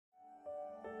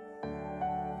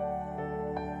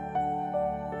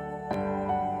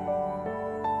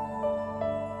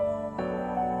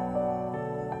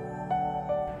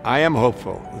I am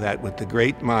hopeful that with the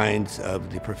great minds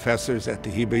of the professors at the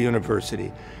Hebrew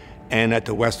University and at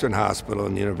the Western Hospital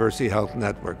and the University Health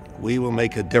Network, we will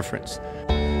make a difference.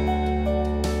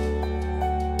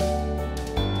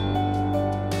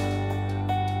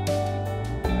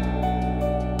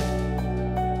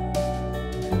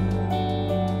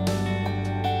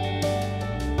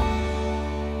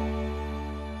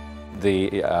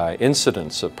 The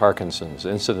incidence of Parkinson's,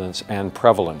 incidence and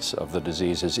prevalence of the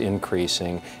disease is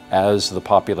increasing as the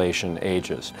population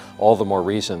ages. All the more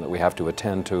reason that we have to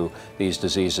attend to these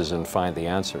diseases and find the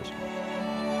answers.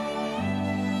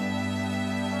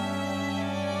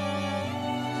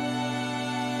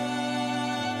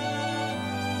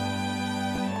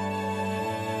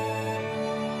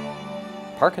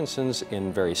 Parkinson's,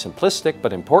 in very simplistic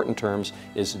but important terms,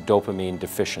 is dopamine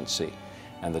deficiency.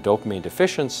 And the dopamine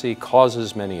deficiency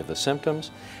causes many of the symptoms,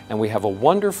 and we have a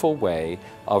wonderful way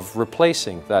of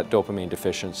replacing that dopamine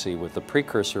deficiency with the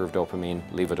precursor of dopamine,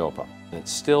 levodopa. And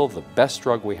it's still the best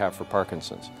drug we have for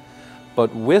Parkinson's.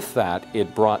 But with that,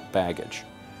 it brought baggage.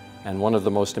 And one of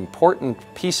the most important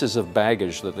pieces of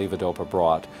baggage that levodopa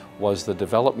brought was the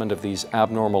development of these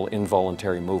abnormal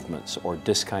involuntary movements, or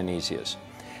dyskinesias.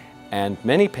 And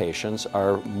many patients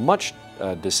are much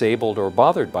disabled or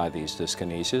bothered by these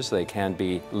dyskinesias. They can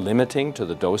be limiting to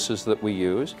the doses that we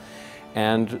use.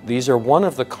 And these are one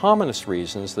of the commonest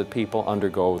reasons that people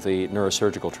undergo the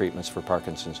neurosurgical treatments for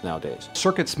Parkinson's nowadays.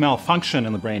 Circuits malfunction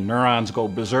in the brain. Neurons go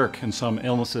berserk in some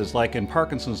illnesses, like in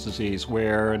Parkinson's disease,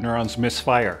 where neurons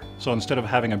misfire. So instead of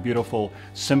having a beautiful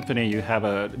symphony, you have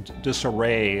a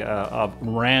disarray of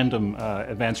random,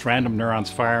 advanced random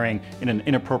neurons firing in an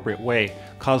inappropriate way,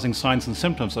 causing signs and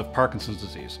symptoms of Parkinson's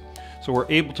disease. So we're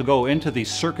able to go into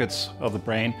these circuits of the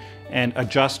brain and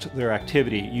adjust their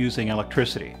activity using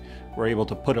electricity. We're able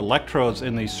to put electrodes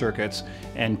in these circuits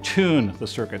and tune the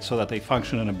circuits so that they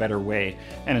function in a better way.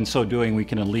 And in so doing, we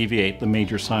can alleviate the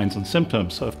major signs and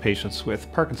symptoms of patients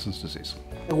with Parkinson's disease.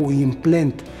 We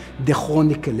implant the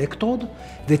chronic electrode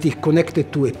that is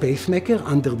connected to a pacemaker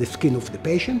under the skin of the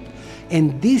patient.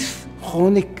 And this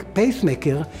chronic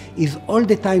pacemaker is all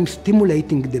the time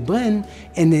stimulating the brain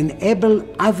and enable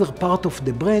other part of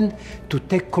the brain to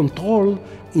take control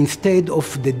instead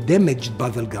of the damaged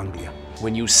basal ganglia.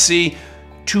 When you see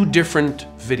two different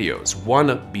videos,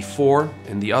 one before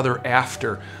and the other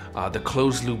after the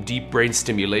closed-loop deep brain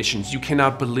stimulations, you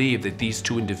cannot believe that these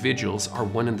two individuals are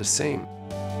one and the same.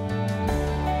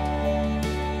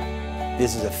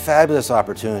 This is a fabulous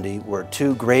opportunity where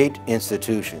two great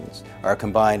institutions are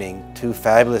combining two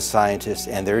fabulous scientists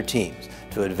and their teams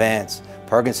to advance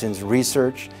Parkinson's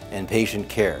research and patient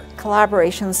care.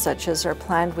 Collaborations such as are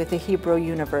planned with the Hebrew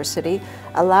University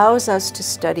allows us to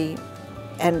study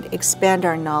and expand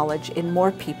our knowledge in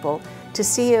more people to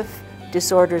see if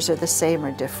disorders are the same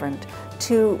or different,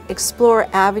 to explore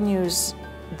avenues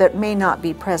that may not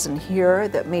be present here,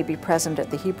 that may be present at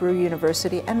the Hebrew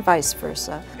University, and vice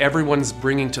versa. Everyone's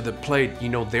bringing to the plate,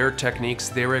 their techniques,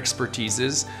 their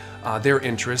expertises, their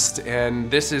interest, and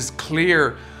this is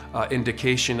clear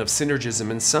indication of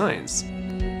synergism in science.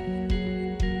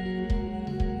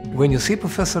 When you see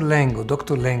Professor Lang, or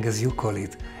Dr. Lang as you call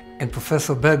it, and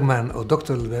Professor Bergman, or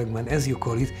Dr. Bergman as you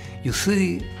call it, you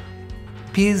see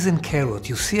peas and carrot.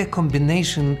 You see a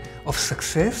combination of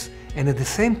success and at the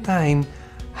same time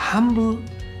humble,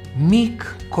 meek,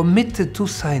 committed two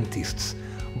scientists.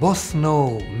 Both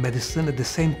know medicine at the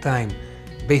same time,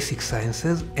 basic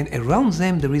sciences, and around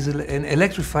them there is an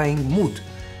electrifying mood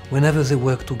whenever they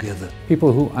work together.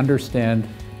 People who understand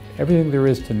everything there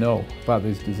is to know about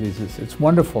these diseases. It's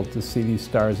wonderful to see these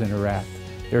stars interact.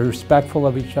 They're respectful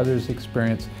of each other's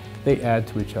experience. They add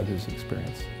to each other's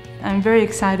experience. I'm very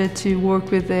excited to work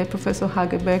with Professor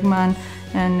Hagain Bergman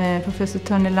and Professor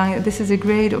Tony Lang. This is a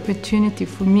great opportunity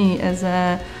for me as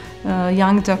a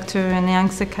young doctor and a young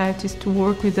psychiatrist to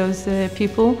work with those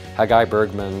people. Hagain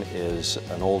Bergman is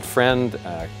an old friend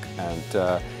and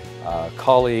a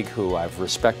colleague who I've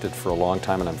respected for a long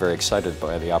time, and I'm very excited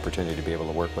by the opportunity to be able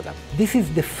to work with him. This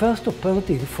is the first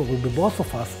opportunity for the both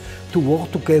of us to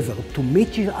work together, to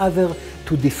meet each other,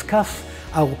 to discuss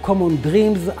our common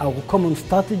dreams, our common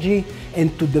strategy,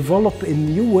 and to develop a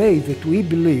new way that we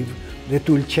believe that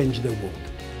will change the world.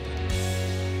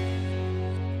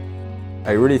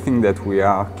 I really think that we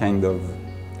are kind of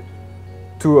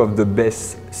two of the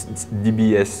best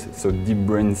DBS, so deep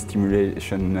brain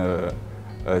stimulation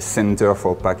center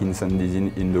for Parkinson's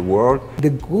disease in the world. The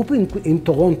group in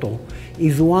Toronto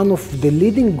is one of the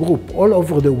leading groups all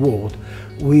over the world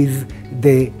with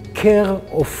the care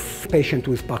of patients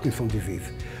with Parkinson's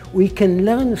disease. we can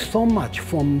learn so much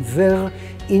from their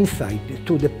insight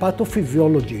to the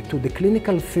pathophysiology, to the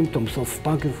clinical symptoms of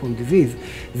Parkinson's disease,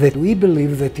 that we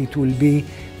believe that it will be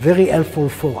very helpful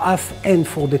for us and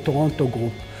for the Toronto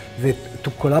group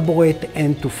to collaborate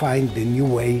and to find the new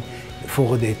way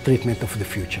for the treatment of the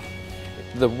future.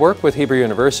 The work with Hebrew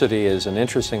University is an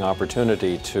interesting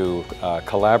opportunity to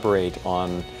collaborate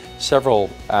on several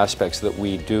aspects that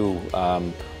we do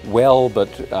well, but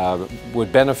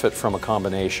would benefit from a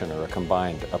combination or a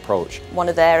combined approach. One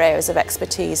of their areas of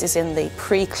expertise is in the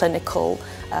preclinical,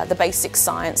 the basic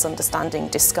science understanding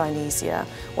dyskinesia,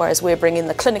 whereas we're bringing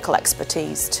the clinical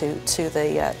expertise to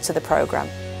the program.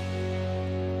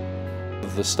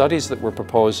 The studies that we're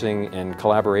proposing in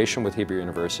collaboration with Hebrew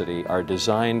University are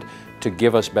designed to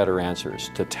give us better answers,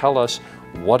 to tell us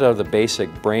what are the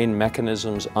basic brain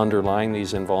mechanisms underlying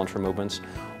these involuntary movements,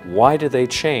 why do they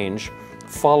change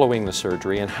following the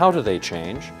surgery, and how do they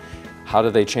change? How do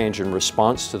they change in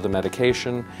response to the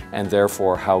medication, and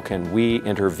therefore how can we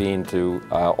intervene to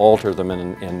alter them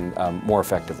in more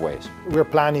effective ways? We're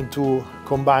planning to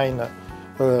combine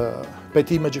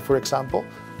PET imaging, for example,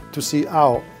 to see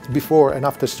how before and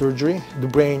after surgery the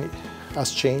brain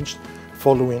has changed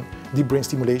following deep brain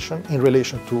stimulation in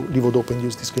relation to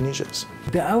levodopa-induced dyskinesias.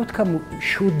 The outcome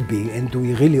should be, and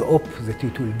we really hope that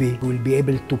it will be, we'll be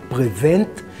able to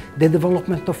prevent the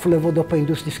development of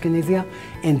levodopa-induced dyskinesia,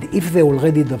 and if they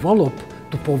already develop,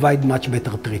 to provide much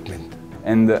better treatment.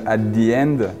 And at the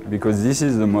end, because this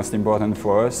is the most important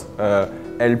for us,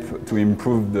 help to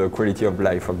improve the quality of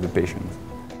life of the patient.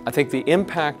 I think the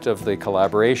impact of the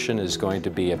collaboration is going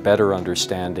to be a better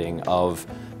understanding of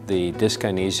the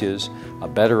dyskinesias, a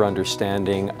better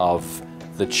understanding of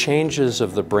the changes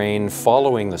of the brain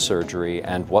following the surgery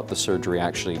and what the surgery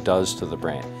actually does to the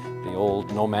brain. The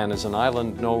old no man is an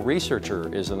island, no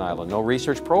researcher is an island, no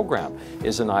research program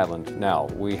is an island. Now,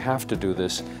 we have to do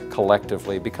this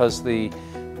collectively because the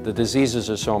diseases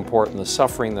are so important, the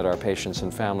suffering that our patients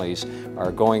and families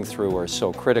are going through are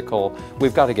so critical.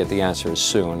 We've got to get the answers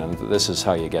soon, and this is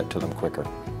how you get to them quicker.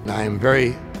 I am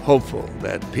very hopeful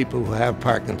that people who have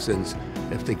Parkinson's,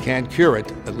 if they can't cure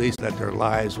it, at least that their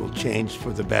lives will change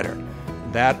for the better.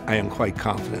 That I am quite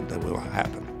confident that will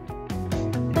happen.